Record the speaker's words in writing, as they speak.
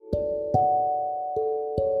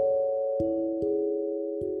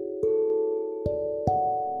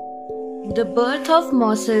The birth of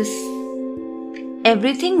Moses.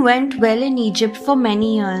 Everything went well in Egypt for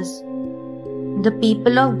many years. The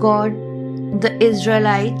people of God, the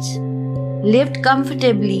Israelites, lived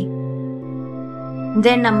comfortably.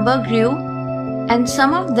 Their number grew, and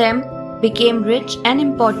some of them became rich and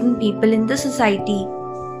important people in the society.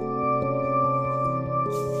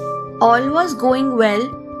 All was going well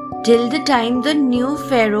till the time the new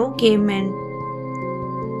Pharaoh came in.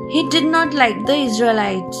 He did not like the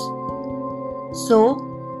Israelites. So,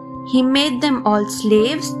 he made them all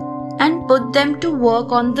slaves and put them to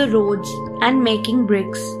work on the roads and making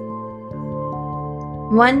bricks.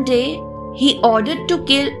 One day, he ordered to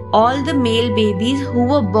kill all the male babies who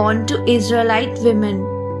were born to Israelite women.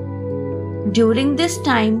 During this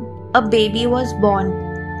time, a baby was born.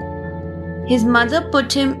 His mother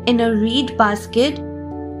put him in a reed basket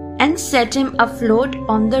and set him afloat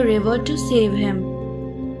on the river to save him.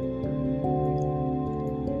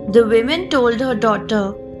 The women told her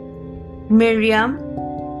daughter, Miriam,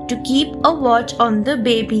 to keep a watch on the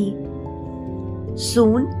baby.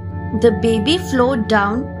 Soon, the baby flowed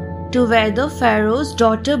down to where the Pharaoh's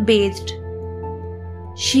daughter bathed.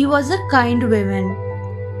 She was a kind woman.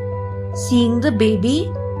 Seeing the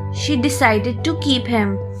baby, she decided to keep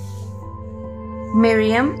him.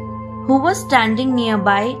 Miriam, who was standing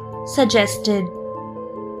nearby, suggested,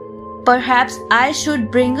 "Perhaps I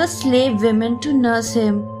should bring a slave woman to nurse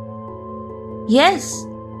him." "Yes,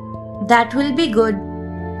 that will be good,"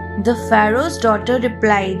 the Pharaoh's daughter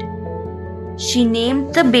replied. She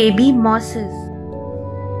named the baby Moses.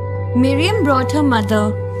 Miriam brought her mother,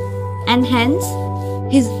 and hence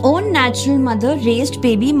his own natural mother raised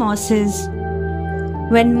baby Moses.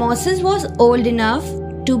 When Moses was old enough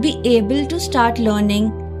to be able to start learning,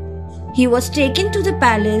 he was taken to the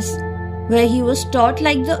palace where he was taught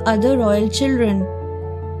like the other royal children.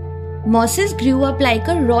 Moses grew up like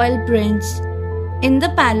a royal prince in the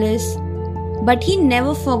palace, but he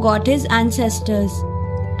never forgot his ancestors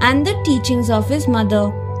and the teachings of his mother.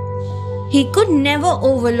 He could never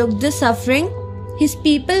overlook the suffering his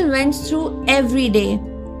people went through every day.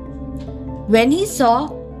 When he saw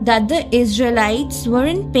that the Israelites were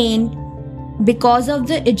in pain because of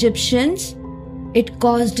the Egyptians, it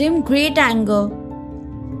caused him great anger.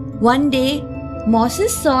 One day,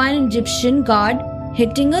 Moses saw an Egyptian guard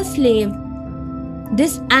hitting a slave.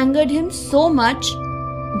 This angered him so much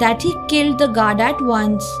that he killed the guard at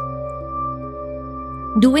once.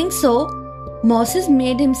 Doing so, Moses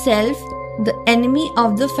made himself the enemy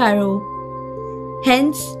of the Pharaoh.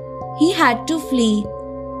 Hence, he had to flee.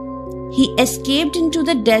 He escaped into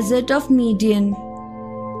the desert of Midian,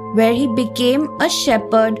 where he became a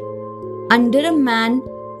shepherd under a man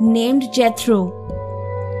named Jethro.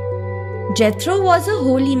 Jethro was a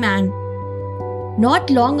holy man. Not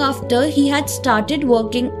long after he had started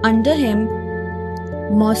working under him,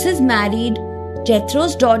 Moses married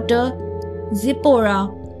Jethro's daughter Zipporah.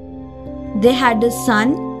 They had a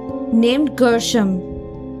son named Gershom.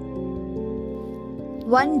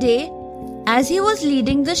 One day, as he was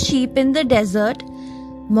leading the sheep in the desert,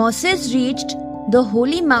 Moses reached the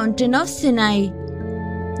holy mountain of Sinai.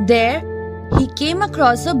 There, he came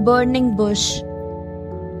across a burning bush.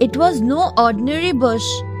 It was no ordinary bush.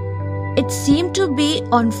 It seemed to be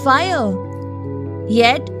on fire.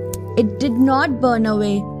 Yet, it did not burn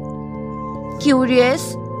away. Curious,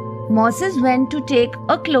 Moses went to take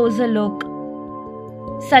a closer look.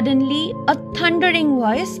 Suddenly, a thundering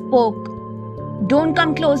voice spoke, "Don't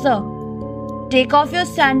come closer. Take off your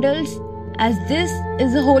sandals, as this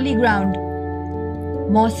is a holy ground."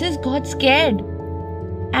 Moses got scared,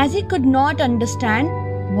 as he could not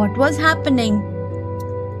understand what was happening.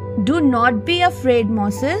 "Do not be afraid,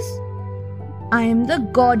 Moses. I am the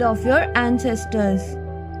God of your ancestors.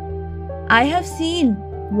 I have seen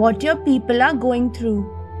what your people are going through.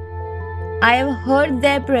 I have heard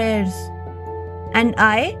their prayers, and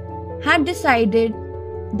I have decided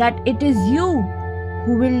that it is you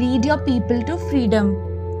who will lead your people to freedom.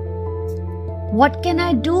 What can I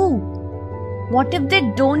do? What if they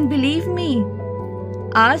don't believe me?"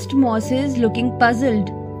 asked Moses, looking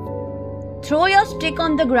puzzled. "Throw your stick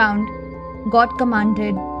on the ground," God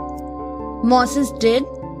commanded. Moses did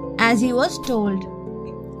as he was told.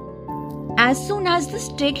 As soon as the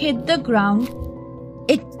stick hit the ground,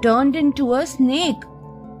 it turned into a snake.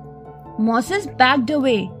 Moses backed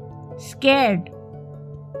away, scared.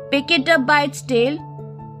 "Pick it up by its tail.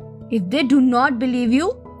 If they do not believe you,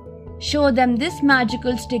 show them this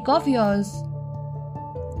magical stick of yours."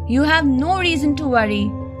 "You have no reason to worry.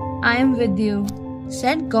 I am with you,"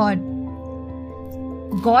 said God.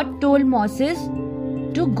 God told Moses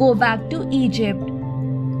to go back to Egypt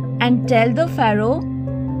and tell the Pharaoh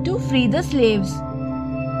to free the slaves.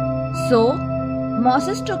 So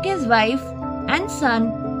Moses took his wife and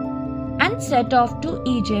son and set off to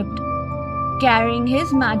Egypt, carrying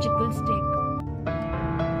his magical stick.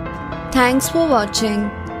 Thanks for watching.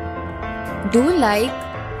 Do like,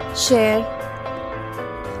 share,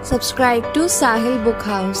 subscribe to Sahil Book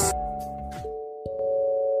House.